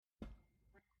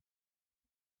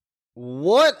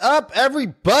What up,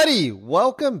 everybody?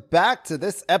 Welcome back to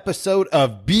this episode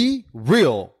of Be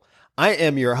Real. I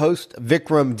am your host,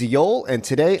 Vikram Diol, and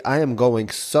today I am going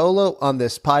solo on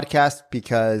this podcast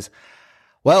because,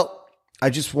 I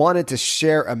just wanted to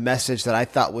share a message that I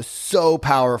thought was so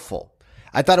powerful.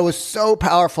 I thought it was so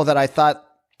powerful that I thought,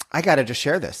 I got to just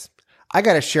share this. I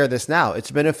got to share this now.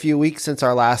 It's been a few weeks since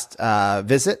our last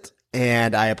visit.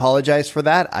 And I apologize for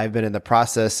that. I've been in the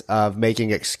process of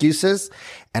making excuses,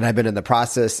 and I've been in the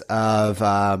process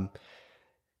of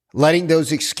letting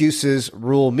those excuses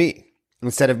rule me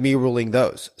instead of me ruling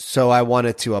those. So I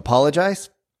wanted to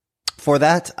apologize for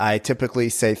that. I typically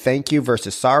say thank you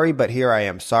versus sorry, but here I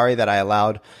am sorry that I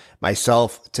allowed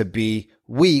myself to be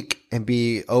weak and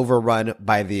be overrun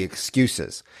by the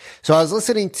excuses. So I was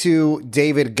listening to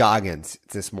David Goggins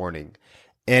this morning.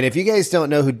 And if you guys don't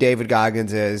know who David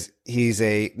Goggins is, he's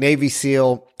a Navy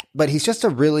SEAL, but he's just a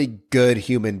really good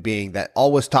human being that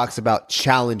always talks about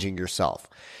challenging yourself.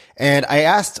 And I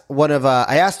asked on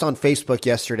Facebook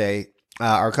yesterday,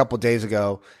 or a couple days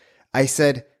ago, I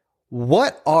said,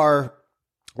 what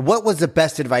was the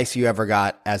best advice you ever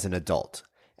got as an adult?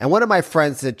 And one of my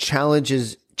friends said, challenge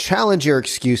your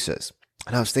excuses.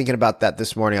 And I was thinking about that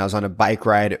this morning. I was on a bike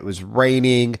ride. It was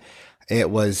raining. It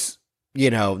was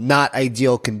not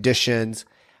ideal conditions.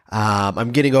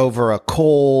 I'm getting over a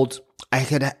cold. I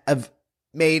could have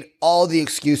made all the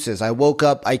excuses. I woke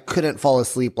up. I couldn't fall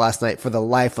asleep last night for the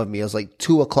life of me. It was like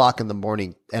 2:00 in the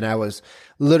morning and I was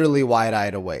literally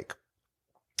wide-eyed awake.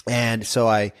 And so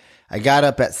I got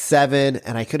up at 7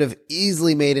 and I could have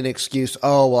easily made an excuse.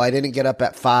 Oh, well, I didn't get up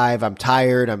at 5. I'm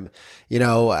tired.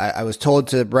 I was told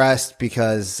to rest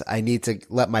because I need to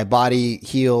let my body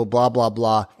heal, blah, blah,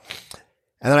 blah.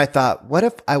 And then I thought, what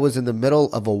if I was in the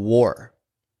middle of a war?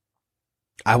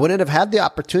 I wouldn't have had the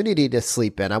opportunity to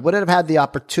sleep in. I wouldn't have had the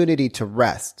opportunity to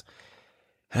rest.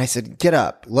 And I said, get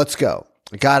up, let's go.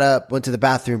 I got up, went to the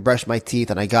bathroom, brushed my teeth,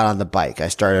 and I got on the bike. I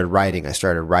started riding. I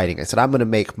said, I'm going to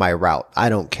make my route. I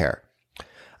don't care.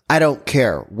 I don't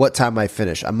care what time I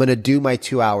finish. I'm going to do my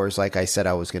 2 hours like I said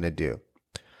I was going to do.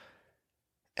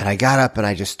 And I got up and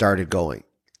I just started going.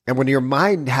 And when your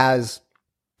mind has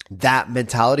that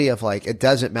mentality of like, it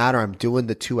doesn't matter, I'm doing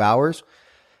the 2 hours.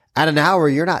 At an hour,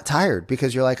 you're not tired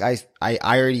because you're like, I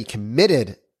already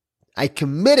committed. I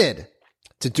committed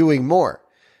to doing more.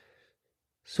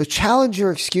 So challenge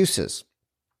your excuses.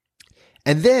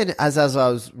 And then as I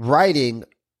was writing,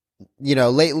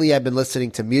 lately I've been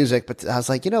listening to music, but I was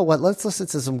like, you know what? Let's listen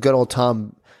to some good old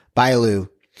Tom Bailu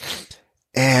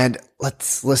and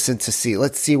let's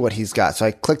see what he's got. So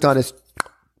I clicked on his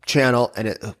channel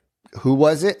and who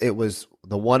was it? It was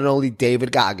the one and only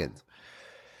David Goggins.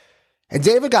 And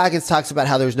David Goggins talks about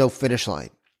how there's no finish line.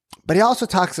 But he also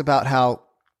talks about how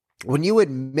when you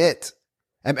admit,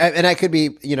 and I could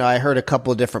be, I heard a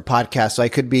couple of different podcasts, so I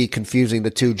could be confusing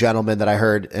the two gentlemen that I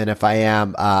heard. And if I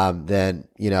am, then,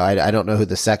 I don't know who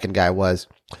the second guy was.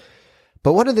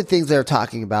 But one of the things they were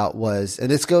talking about was,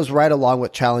 and this goes right along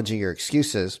with challenging your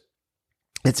excuses,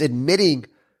 it's admitting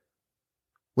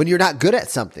when you're not good at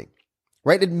something.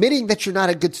 Right? Admitting that you're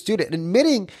not a good student,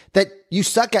 admitting that you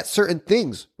suck at certain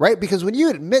things, right? Because when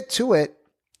you admit to it,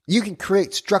 you can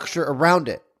create structure around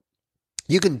it.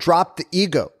 You can drop the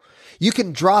ego. You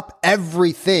can drop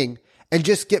everything and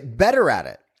just get better at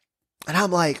it. And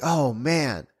I'm like, oh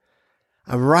man,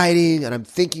 I'm writing and I'm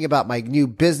thinking about my new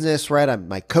business, right? I'm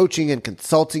my coaching and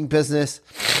consulting business.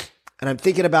 And I'm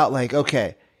thinking about like,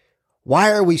 okay,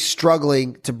 why are we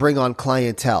struggling to bring on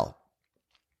clientele?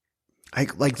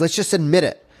 Let's just admit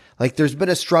it. Like, there's been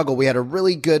a struggle. We had a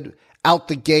really good out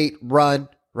the gate run,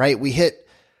 right? We hit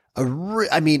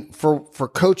for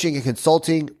coaching and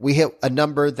consulting, we hit a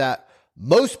number that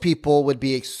most people would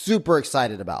be super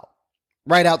excited about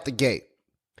right out the gate.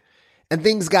 And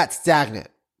things got stagnant,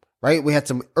 right? We had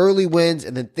some early wins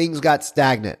and then things got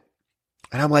stagnant.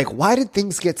 And I'm like, why did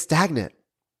things get stagnant?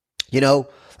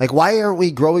 Why aren't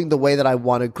we growing the way that I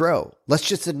want to grow? Let's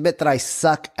just admit that I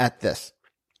suck at this.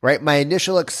 Right? My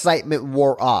initial excitement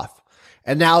wore off.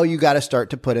 And now you got to start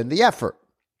to put in the effort.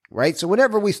 Right? So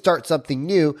whenever we start something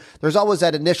new, there's always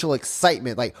that initial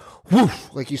excitement, like, whoosh,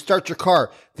 like you start your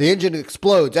car, the engine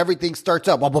explodes, everything starts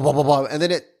up, blah, blah, blah, blah, blah, and then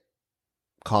it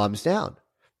calms down.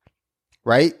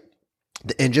 Right?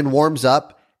 The engine warms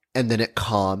up and then it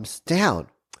calms down.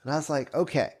 And I was like,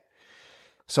 okay.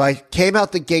 So I came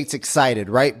out the gates excited,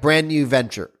 right? Brand new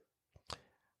venture.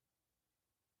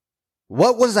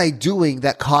 What was I doing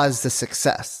that caused the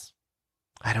success?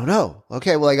 I don't know.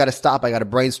 Okay, well, I got to stop. I got to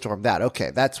brainstorm that.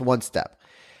 Okay, that's one step.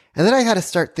 And then I got to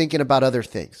start thinking about other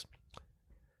things.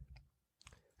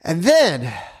 And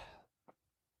then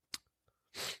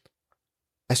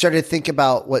I started to think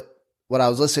about what I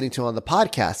was listening to on the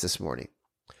podcast this morning.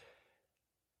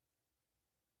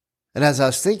 And as I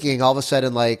was thinking, all of a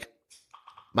sudden, like,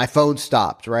 my phone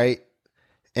stopped, right?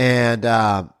 And,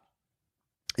 I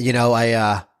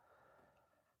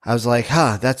was like,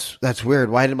 that's weird.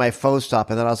 Why did my phone stop?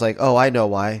 And then I was like, oh, I know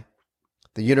why.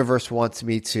 The universe wants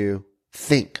me to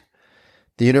think.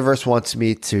 The universe wants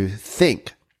me to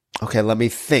think. Okay, let me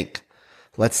think.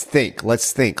 Let's think.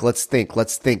 Let's think. Let's think.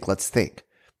 Let's think. Let's think.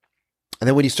 And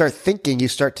then when you start thinking, you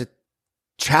start to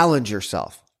challenge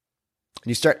yourself. And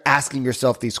you start asking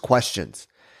yourself these questions.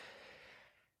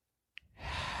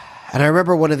 And I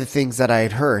remember one of the things that I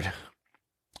had heard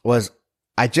was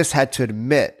I just had to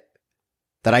admit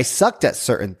that I sucked at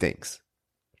certain things.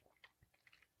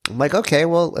 I'm like, okay,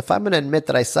 well, if I'm going to admit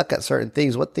that I suck at certain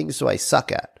things, what things do I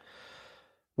suck at?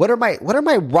 What are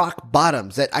my rock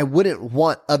bottoms that I wouldn't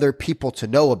want other people to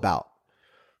know about?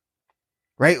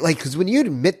 Right? Like, because when you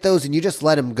admit those and you just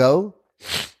let them go,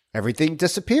 everything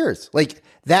disappears. Like,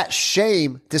 that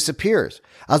shame disappears.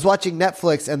 I was watching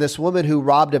Netflix, and this woman who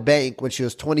robbed a bank when she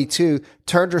was 22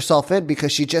 turned herself in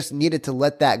because she just needed to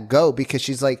let that go, because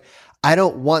she's like, I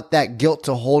don't want that guilt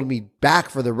to hold me back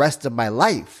for the rest of my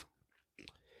life.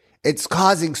 It's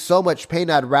causing so much pain.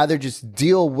 I'd rather just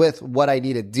deal with what I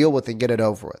need to deal with and get it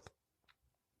over with.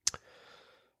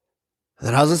 And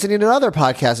then I was listening to another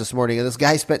podcast this morning, and this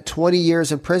guy spent 20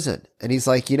 years in prison. And he's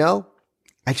like,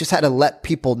 I just had to let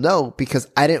people know because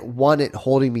I didn't want it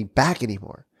holding me back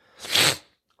anymore. I'm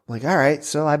like, all right,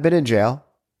 so I've been in jail.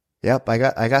 Yep, I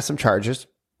got some charges.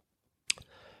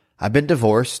 I've been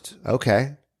divorced.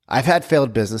 Okay. I've had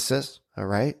failed businesses. All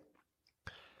right.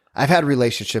 I've had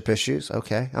relationship issues.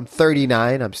 Okay. I'm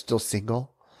 39. I'm still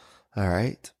single. All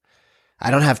right. I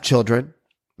don't have children.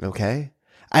 Okay.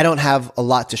 I don't have a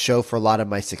lot to show for a lot of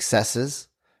my successes,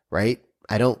 right?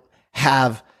 I don't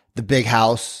have the big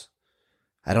house.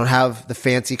 I don't have the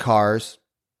fancy cars.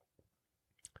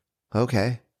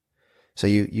 Okay. So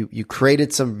you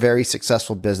created some very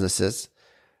successful businesses,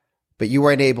 but you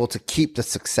weren't able to keep the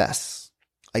success.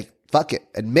 Like, fuck it.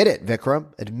 Admit it,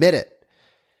 Vikram. Admit it.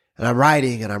 And I'm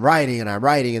writing and I'm writing and I'm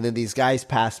writing. And then these guys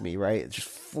pass me, right? It's just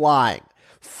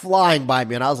flying by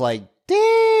me. And I was like,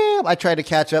 damn. I tried to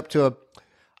catch up to them.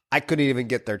 I couldn't even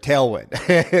get their tailwind.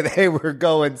 They were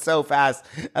going so fast.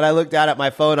 And I looked down at my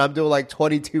phone. I'm doing like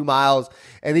 22 miles.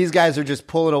 And these guys are just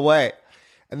pulling away.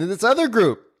 And then this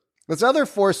other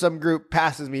foursome group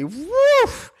passes me.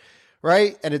 Woof!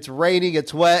 Right? And it's raining.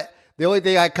 It's wet. The only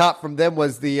thing I caught from them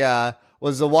was the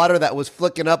water that was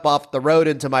flicking up off the road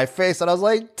into my face. And I was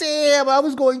like, damn, I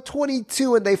was going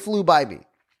 22 and they flew by me.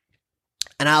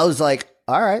 And I was like,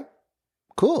 all right,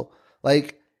 cool.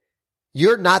 Like,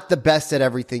 you're not the best at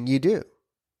everything you do.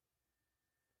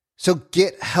 So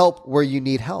get help where you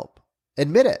need help.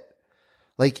 Admit it.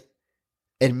 Like,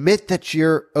 admit that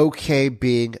you're okay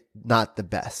being not the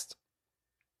best.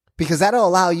 Because that'll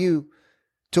allow you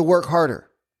to work harder.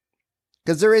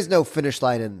 Because there is no finish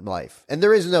line in life. And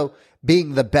there is no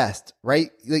being the best,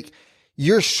 right? Like,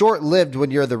 you're short-lived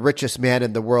when you're the richest man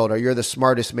in the world, or you're the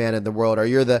smartest man in the world, or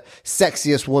you're the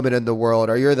sexiest woman in the world,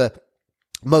 or you're the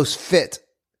most fit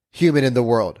human in the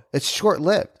world. It's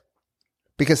short-lived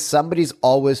because somebody's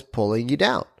always pulling you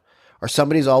down, or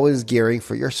somebody's always gearing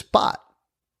for your spot.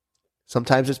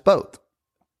 Sometimes it's both.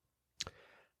 I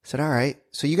said, all right,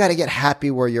 so you got to get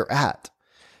happy where you're at.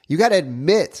 You got to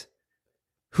admit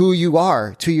who you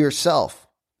are to yourself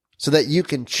so that you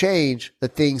can change the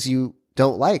things you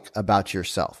don't like about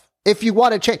yourself. If you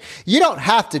want to change, you don't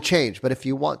have to change, but if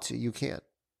you want to, you can.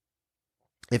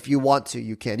 If you want to,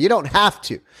 you can. You don't have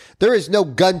to. There is no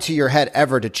gun to your head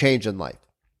ever to change in life.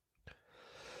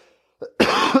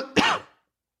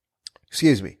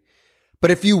 Excuse me. But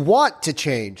if you want to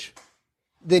change,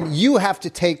 then you have to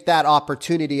take that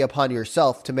opportunity upon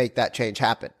yourself to make that change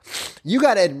happen. You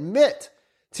got to admit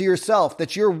to yourself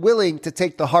that you're willing to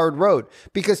take the hard road,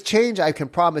 because change, I can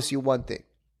promise you one thing.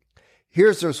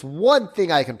 There's one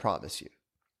thing I can promise you,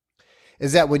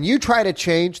 is that when you try to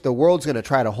change, the world's going to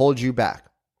try to hold you back.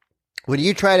 When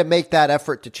you try to make that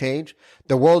effort to change,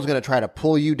 the world's going to try to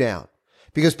pull you down,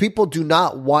 because people do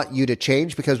not want you to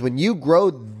change, because when you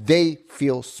grow, they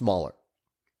feel smaller.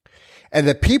 And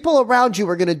the people around you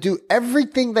are going to do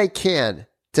everything they can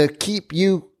to keep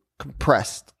you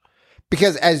compressed,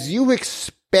 because as you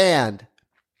expand,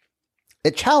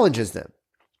 it challenges them.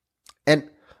 And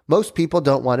most people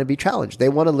don't want to be challenged. They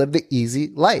want to live the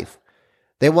easy life.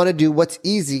 They want to do what's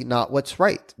easy, not what's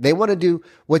right. They want to do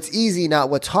what's easy, not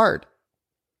what's hard.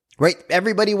 Right?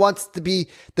 Everybody wants to be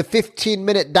the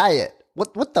 15-minute diet.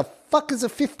 What the fuck is a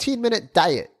 15-minute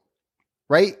diet?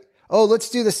 Right? oh, let's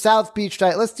do the South Beach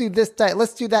diet. Let's do this diet.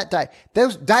 Let's do that diet.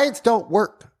 Those diets don't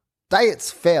work. Diets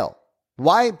fail.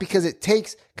 Why? Because it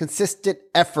takes consistent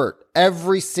effort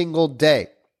every single day.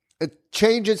 It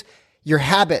changes your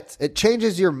habits. It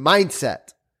changes your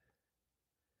mindset.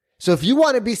 So if you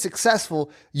want to be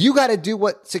successful, you got to do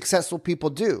what successful people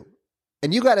do.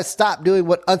 And you got to stop doing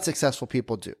what unsuccessful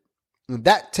people do. And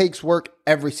that takes work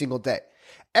every single day.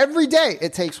 Every day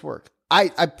it takes work. I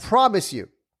promise you.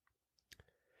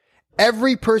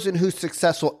 Every person who's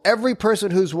successful, every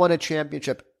person who's won a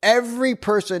championship, every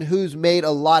person who's made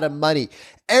a lot of money,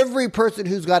 every person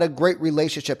who's got a great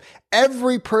relationship,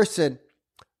 every person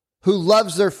who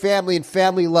loves their family and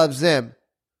family loves them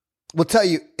will tell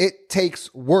you it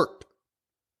takes work.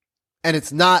 And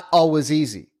it's not always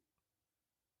easy.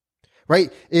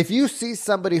 Right? If you see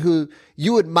somebody who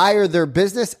you admire their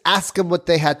business, ask them what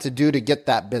they had to do to get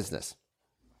that business.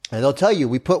 And they'll tell you,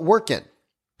 we put work in.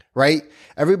 Right?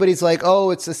 Everybody's like,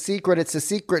 oh, it's a secret. It's a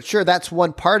secret. Sure, that's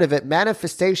one part of it.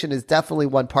 Manifestation is definitely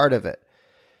one part of it.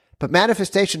 But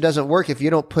manifestation doesn't work if you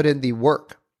don't put in the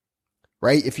work,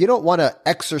 right? If you don't want to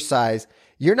exercise,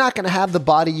 you're not going to have the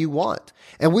body you want.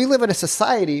 And we live in a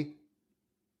society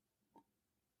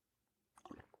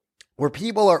where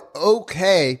people are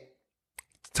okay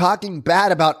talking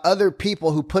bad about other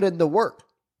people who put in the work.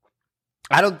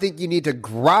 I don't think you need to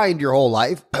grind your whole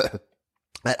life.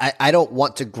 I don't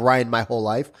want to grind my whole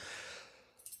life.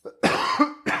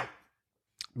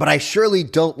 But I surely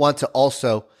don't want to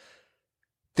also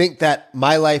think that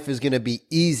my life is going to be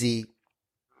easy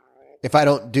if I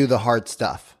don't do the hard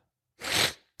stuff.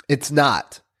 It's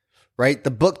not, right?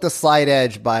 The book, The Slight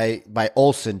Edge by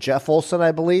Olson, Jeff Olson,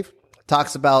 I believe,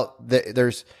 talks about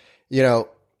there's,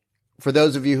 for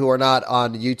those of you who are not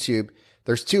on YouTube,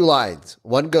 there's two lines.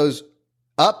 One goes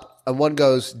up and one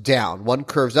goes down. One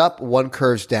curves up, one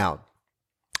curves down,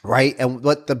 right? And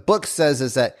what the book says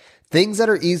is that things that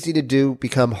are easy to do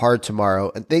become hard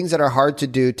tomorrow, and things that are hard to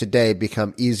do today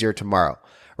become easier tomorrow,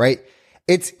 right?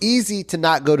 It's easy to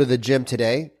not go to the gym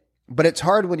today, but it's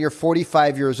hard when you're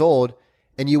 45 years old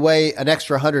and you weigh an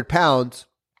extra 100 pounds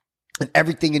and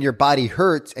everything in your body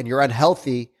hurts and you're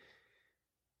unhealthy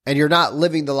and you're not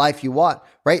living the life you want,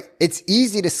 right? It's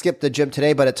easy to skip the gym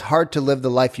today, but it's hard to live the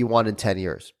life you want in 10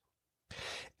 years.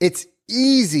 It's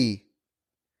easy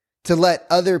to let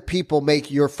other people make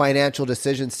your financial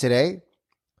decisions today,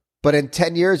 but in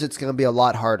 10 years, it's going to be a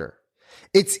lot harder.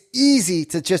 It's easy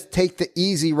to just take the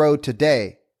easy road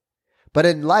today, but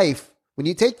in life, when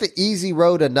you take the easy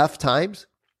road enough times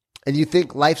and you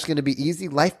think life's going to be easy,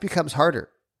 life becomes harder,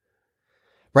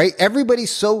 right?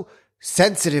 Everybody's so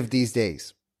sensitive these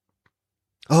days.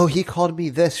 Oh, he called me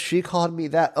this, she called me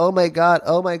that. Oh my God,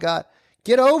 oh my God.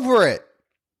 Get over it.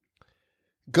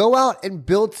 Go out and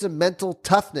build some mental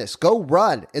toughness. Go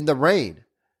run in the rain,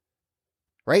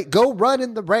 right? Go run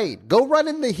in the rain. Go run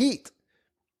in the heat,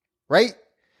 right?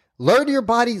 Learn your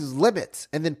body's limits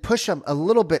and then push them a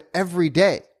little bit every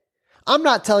day. I'm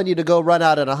not telling you to go run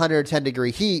out at 110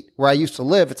 degree heat where I used to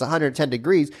live. It's 110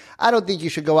 degrees. I don't think you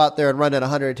should go out there and run at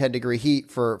 110 degree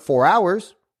heat for 4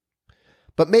 hours,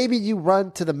 but maybe you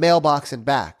run to the mailbox and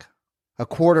back a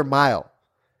quarter mile.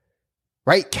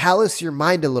 Right? Callous your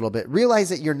mind a little bit. Realize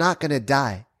that you're not going to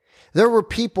die. There were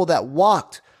people that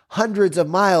walked hundreds of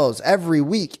miles every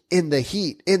week in the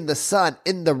heat, in the sun,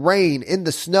 in the rain, in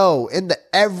the snow, in the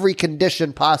every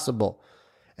condition possible.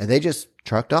 And they just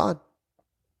trucked on.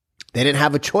 They didn't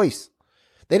have a choice.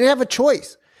 They didn't have a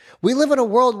choice. We live in a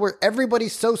world where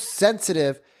everybody's so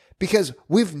sensitive because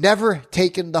we've never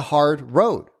taken the hard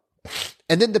road.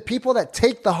 And then the people that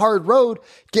take the hard road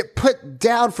get put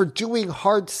down for doing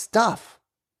hard stuff.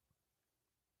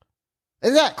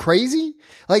 Isn't that crazy?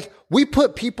 Like, we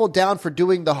put people down for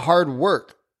doing the hard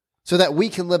work so that we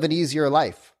can live an easier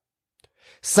life.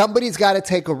 Somebody's got to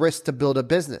take a risk to build a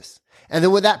business. And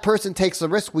then when that person takes a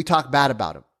risk, we talk bad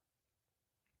about him.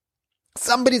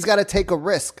 Somebody's got to take a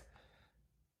risk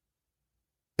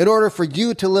in order for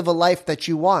you to live a life that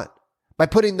you want by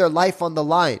putting their life on the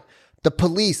line. The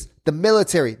police, the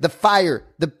military, the fire,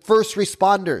 the first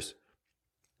responders.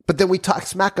 But then we talk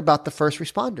smack about the first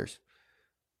responders.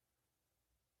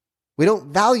 We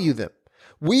don't value them.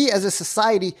 We as a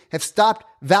society have stopped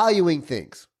valuing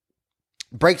things.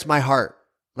 It breaks my heart.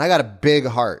 And I got a big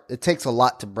heart. It takes a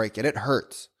lot to break it. It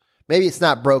hurts. Maybe it's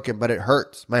not broken, but it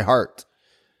hurts my heart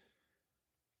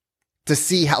to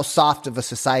see how soft of a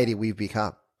society we've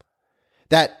become.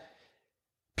 That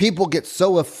people get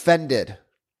so offended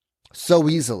so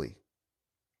easily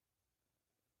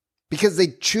because they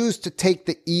choose to take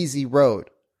the easy road.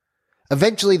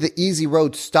 Eventually, the easy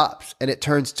road stops and it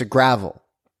turns to gravel.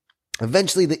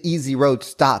 Eventually, the easy road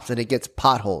stops and it gets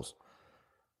potholes.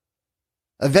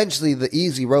 Eventually, the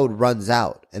easy road runs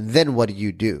out. And then what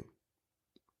do?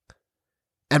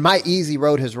 And my easy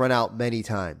road has run out many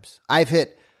times. In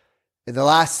the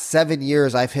last 7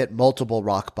 years, I've hit multiple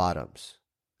rock bottoms.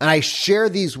 And I share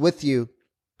these with you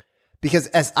because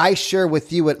as I share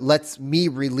with you, it lets me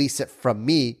release it from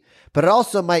me. But it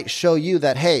also might show you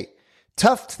that, hey,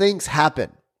 tough things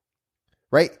happen,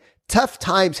 right? Tough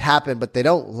times happen, but they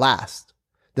don't last.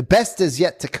 The best is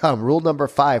yet to come. Rule number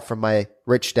 5 from my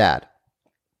rich dad.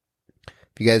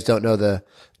 If you guys don't know the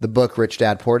book, Rich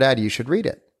Dad, Poor Dad, you should read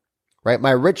it, right?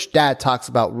 My rich dad talks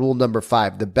about rule number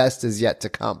 5. The best is yet to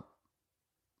come.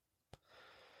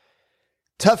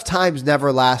 Tough times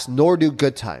never last, nor do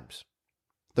good times.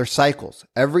 They're cycles.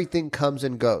 Everything comes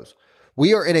and goes.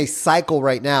 We are in a cycle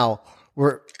right now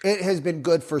where it has been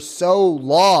good for so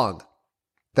long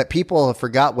that people have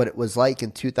forgot what it was like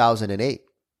in 2008.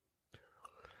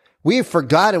 We have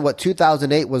forgotten what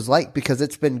 2008 was like because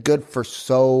it's been good for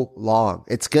so long.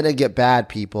 It's going to get bad,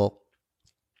 people.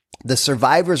 The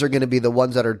survivors are going to be the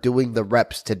ones that are doing the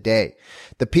reps today.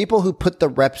 The people who put the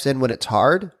reps in when it's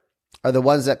hard are the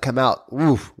ones that come out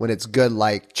when it's good,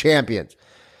 like champions.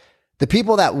 The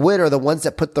people that win are the ones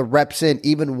that put the reps in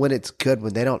even when it's good,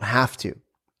 when they don't have to,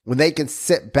 when they can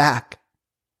sit back.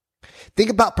 Think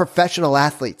about professional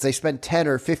athletes. They spend 10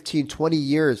 or 15, 20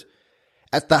 years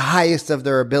at the highest of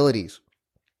their abilities.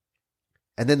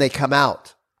 And then they come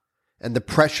out and the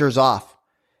pressure's off.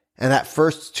 And that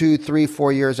first 2, 3,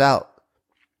 4 years out,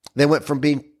 they went from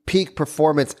being peak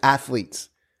performance athletes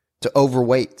to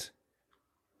overweight,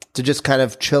 to just kind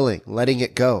of chilling, letting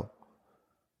it go.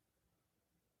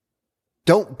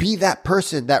 Don't be that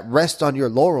person that rests on your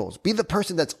laurels. Be the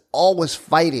person that's always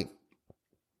fighting.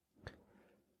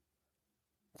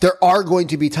 There are going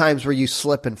to be times where you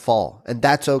slip and fall, and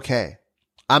that's okay.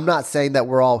 I'm not saying that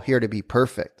we're all here to be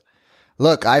perfect.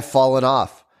 Look, I've fallen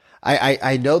off.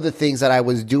 I know the things that I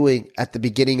was doing at the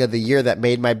beginning of the year that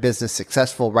made my business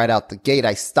successful right out the gate.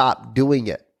 I stopped doing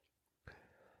it.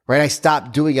 Right? I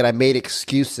stopped doing it. I made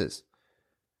excuses.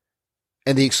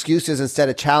 And the excuses, instead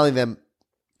of challenging them,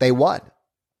 they won.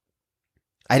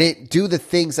 I didn't do the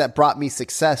things that brought me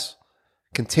success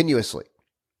continuously.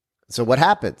 So what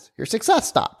happens? Your success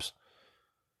stops.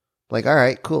 Like, all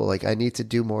right, cool. Like, I need to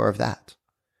do more of that.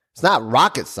 It's not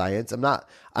rocket science. I'm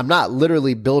not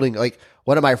literally building, like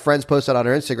one of my friends posted on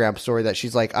her Instagram story that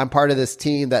she's like, I'm part of this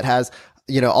team that has,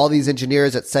 all these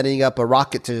engineers that's setting up a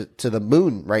rocket to the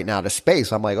moon right now, to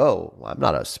space. I'm like, oh,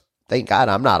 thank God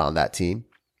I'm not on that team.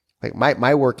 Like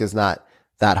my work is not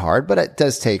that hard, but it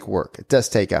does take work. It does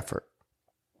take effort.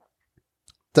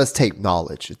 It does take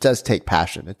knowledge. It does take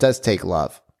passion. It does take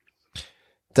love.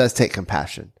 It does take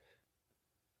compassion.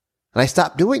 And I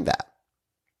stopped doing that.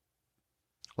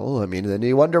 Oh, then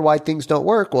you wonder why things don't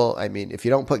work. Well, if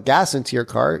you don't put gas into your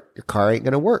car ain't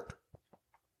going to work.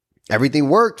 Everything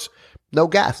works. No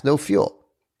gas, no fuel.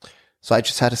 So I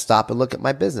just had to stop and look at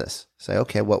my business. Say,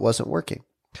 okay, what wasn't working?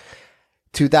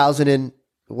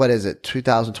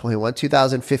 2021,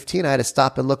 2015, I had to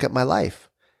stop and look at my life.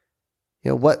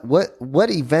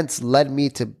 What events led me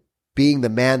to being the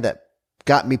man that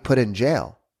got me put in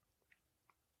jail?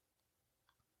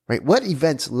 Right? What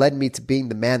events led me to being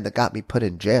the man that got me put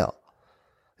in jail?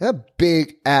 That's a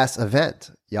big ass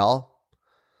event, y'all.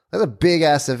 That's a big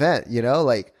ass event,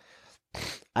 like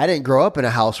I didn't grow up in a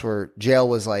house where jail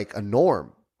was like a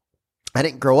norm. I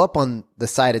didn't grow up on the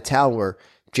side of town where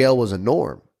jail was a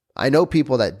norm. I know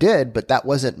people that did, but that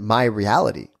wasn't my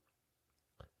reality.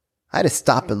 I had to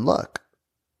stop and look.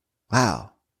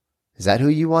 Wow. Is that who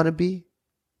you want to be?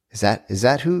 Is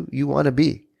that who you want to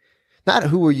be? Not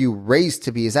who were you raised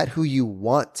to be. Is that who you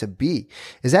want to be?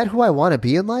 Is that who I want to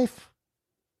be in life?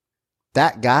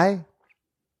 That guy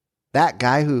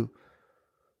who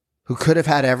could have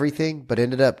had everything, but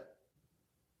ended up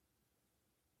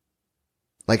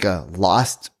like a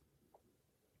lost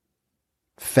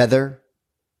feather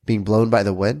being blown by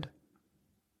the wind?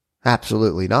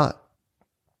 Absolutely not.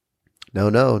 No,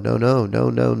 boo.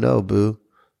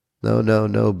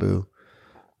 No, boo.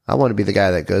 I want to be the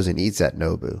guy that goes and eats at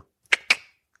Nobu.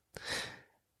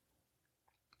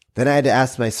 Then I had to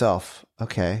ask myself,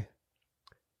 okay,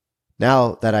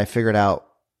 now that I figured out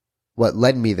what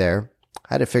led me there,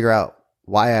 I had to figure out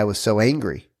why I was so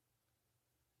angry.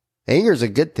 Anger is a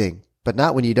good thing, but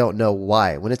not when you don't know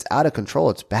why. When it's out of control,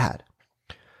 it's bad.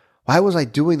 Why was I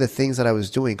doing the things that I was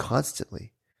doing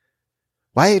constantly?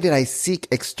 Why did I seek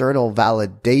external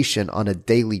validation on a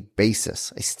daily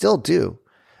basis? I still do.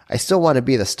 I still want to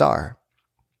be the star.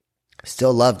 I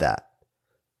still love that.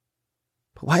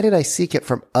 But why did I seek it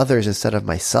from others instead of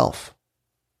myself?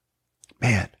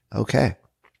 Man, okay.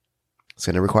 It's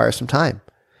going to require some time.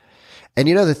 And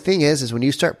the thing is when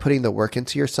you start putting the work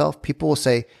into yourself, people will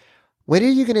say, when are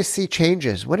you going to see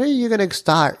changes? When are you going to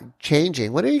start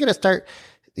changing? When are you going to start,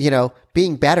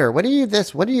 being better? When are you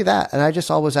this? When are you that? And I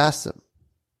just always ask them,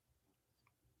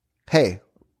 hey,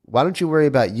 why don't you worry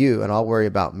about you and I'll worry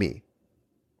about me?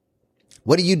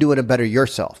 What are you doing to better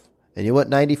yourself? And you know what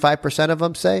 95% of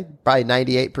them say? Probably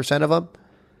 98% of them,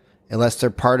 unless they're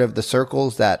part of the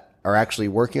circles that are actually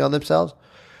working on themselves.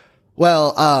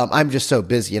 Well, I'm just so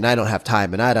busy and I don't have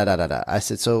time and I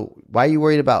said, so why are you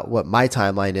worried about what my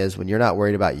timeline is when you're not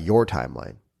worried about your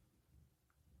timeline?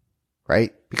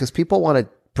 Right? Because people want to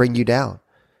bring you down.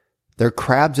 They're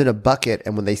crabs in a bucket,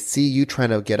 and when they see you trying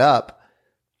to get up,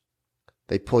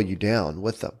 they pull you down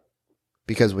with them.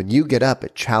 Because when you get up,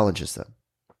 it challenges them.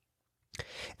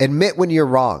 Admit when you're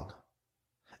wrong.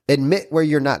 Admit where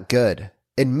you're not good.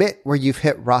 Admit where you've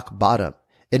hit rock bottom.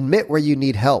 Admit where you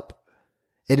need help.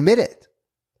 Admit it.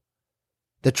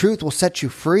 The truth will set you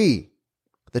free.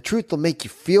 The truth will make you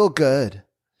feel good.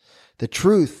 The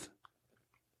truth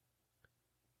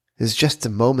is just a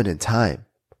moment in time.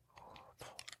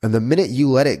 And the minute you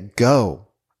let it go,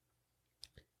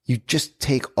 you just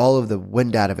take all of the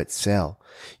wind out of its sail.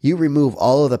 You remove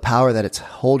all of the power that it's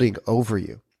holding over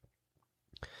you.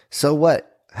 So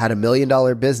what? Had $1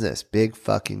 million business. Big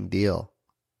fucking deal.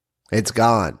 It's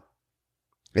gone.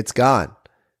 It's gone.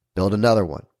 Build another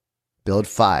one. Build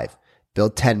 5.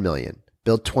 Build 10 million.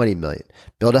 Build 20 million.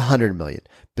 Build 100 million.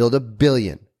 Build $1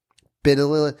 billion.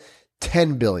 Build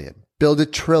 10 billion. Build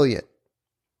 $1 trillion.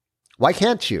 Why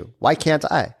can't you? Why can't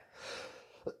I?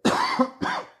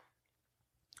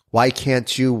 Why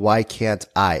can't you? Why can't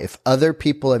I? If other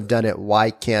people have done it,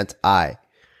 why can't I?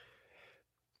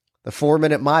 The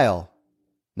 4-minute mile.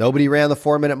 Nobody ran the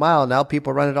 4-minute mile. Now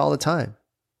people run it all the time.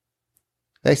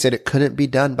 They said it couldn't be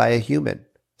done by a human.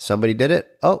 Somebody did it.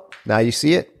 Oh, now you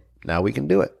see it. Now we can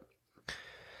do it.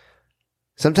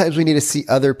 Sometimes we need to see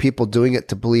other people doing it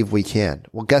to believe we can.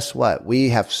 Well, guess what? We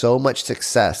have so much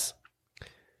success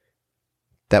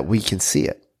that we can see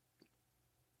it.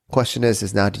 Question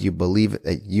is now, do you believe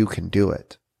that you can do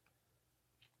it?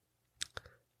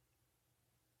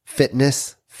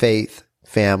 Fitness, faith,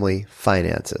 family,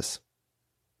 finances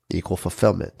equal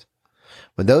fulfillment.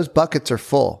 When those buckets are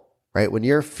full, right? When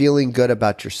you're feeling good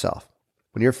about yourself,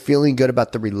 when you're feeling good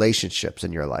about the relationships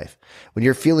in your life, when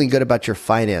you're feeling good about your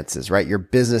finances, right? Your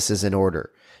business is in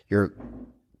order. You're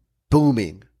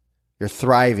booming. You're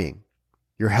thriving.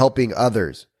 You're helping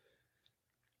others,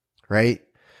 right?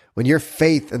 When your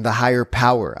faith in the higher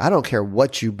power, I don't care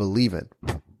what you believe in.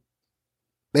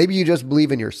 Maybe you just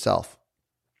believe in yourself.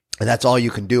 And that's all you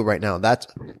can do right now. That's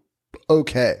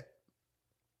okay.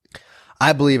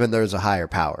 I believe in there's a higher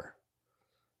power.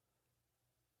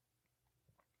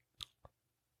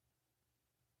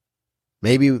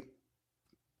 Maybe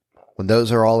when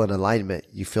those are all in alignment,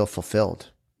 you feel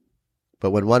fulfilled.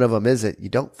 But when one of them isn't, you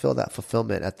don't feel that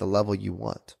fulfillment at the level you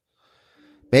want.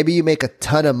 Maybe you make a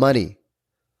ton of money,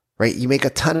 right? You make a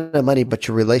ton of money, but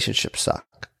your relationships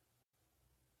suck.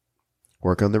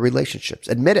 Work on the relationships.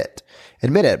 Admit it.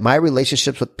 Admit it. My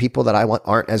relationships with people that I want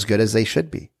aren't as good as they should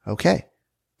be. Okay,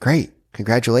 great.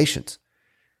 Congratulations.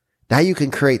 Now you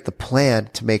can create the plan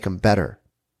to make them better.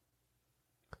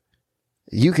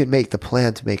 You can make the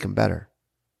plan to make them better.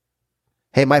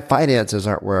 Hey, my finances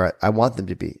aren't where I want them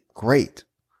to be. Great.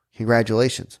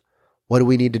 Congratulations. What do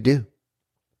we need to do?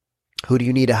 Who do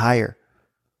you need to hire?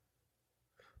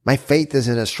 My faith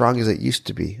isn't as strong as it used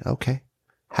to be. Okay.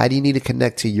 How do you need to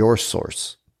connect to your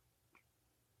source?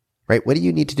 Right? What do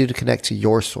you need to do to connect to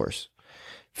your source?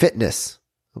 Fitness.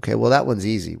 Okay, well, that one's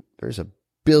easy. There's 1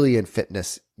 billion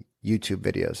fitness YouTube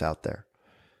videos out there.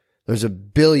 There's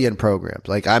 1 billion programs.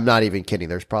 Like, I'm not even kidding.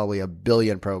 There's probably 1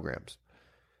 billion programs.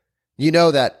 You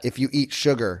know that if you eat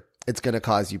sugar, it's going to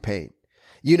cause you pain.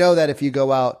 You know that if you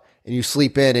go out and you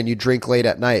sleep in and you drink late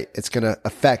at night, it's going to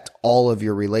affect all of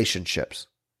your relationships.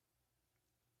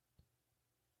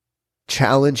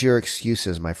 Challenge your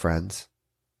excuses, my friends.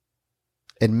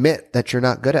 Admit that you're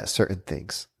not good at certain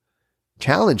things.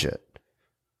 Challenge it.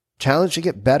 Challenge to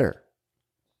get better.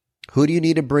 Who do you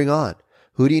need to bring on?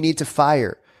 Who do you need to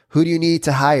fire? Who do you need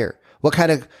to hire? What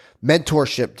kind of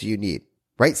mentorship do you need?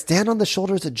 Right? Stand on the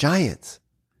shoulders of giants.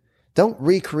 Don't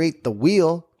recreate the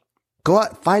wheel. Go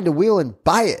out, find a wheel and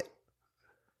buy it.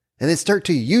 And then start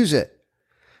to use it.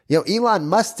 Elon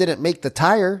Musk didn't make the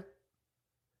tire.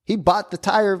 He bought the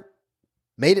tire,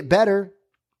 made it better,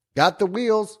 got the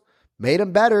wheels, made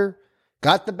them better,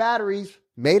 got the batteries,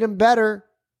 made them better,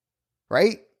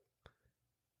 right?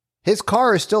 His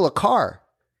car is still a car.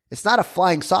 It's not a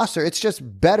flying saucer. It's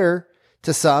just better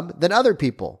to some than other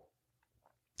people,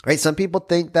 right? Some people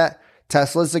think that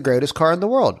Tesla's the greatest car in the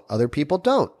world. Other people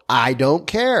don't. I don't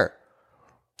care.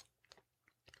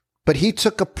 But he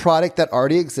took a product that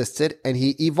already existed and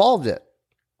he evolved it.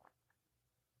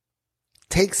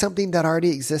 Take something that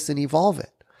already exists and evolve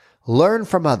it. Learn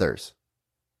from others.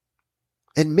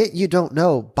 Admit you don't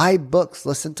know. Buy books.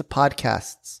 Listen to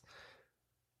podcasts.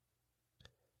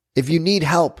 If you need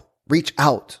help, reach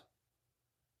out.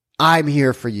 I'm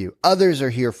here for you. Others are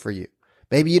here for you.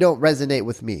 Maybe you don't resonate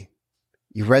with me.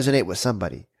 You resonate with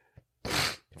somebody.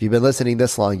 If you've been listening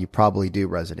this long, you probably do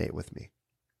resonate with me.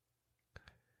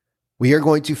 We are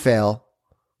going to fail.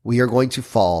 We are going to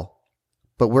fall.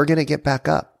 But we're going to get back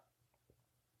up.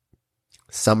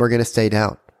 Some are going to stay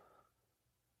down.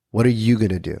 What are you going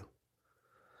to do?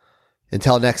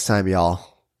 Until next time,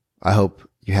 y'all, I hope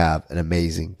you have an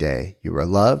amazing day. You are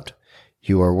loved.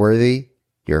 You are worthy.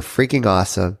 You're freaking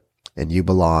awesome. And you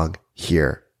belong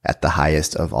here at the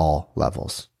highest of all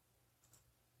levels.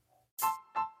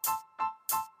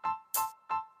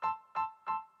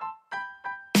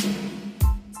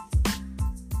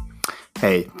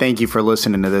 Hey, thank you for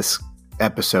listening to this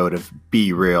episode of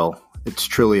Be Real. It's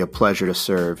truly a pleasure to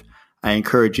serve. I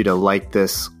encourage you to like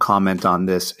this, comment on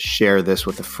this, share this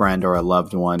with a friend or a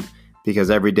loved one,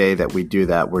 because every day that we do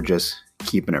that, we're just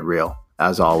keeping it real.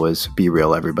 As always, be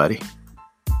real, everybody.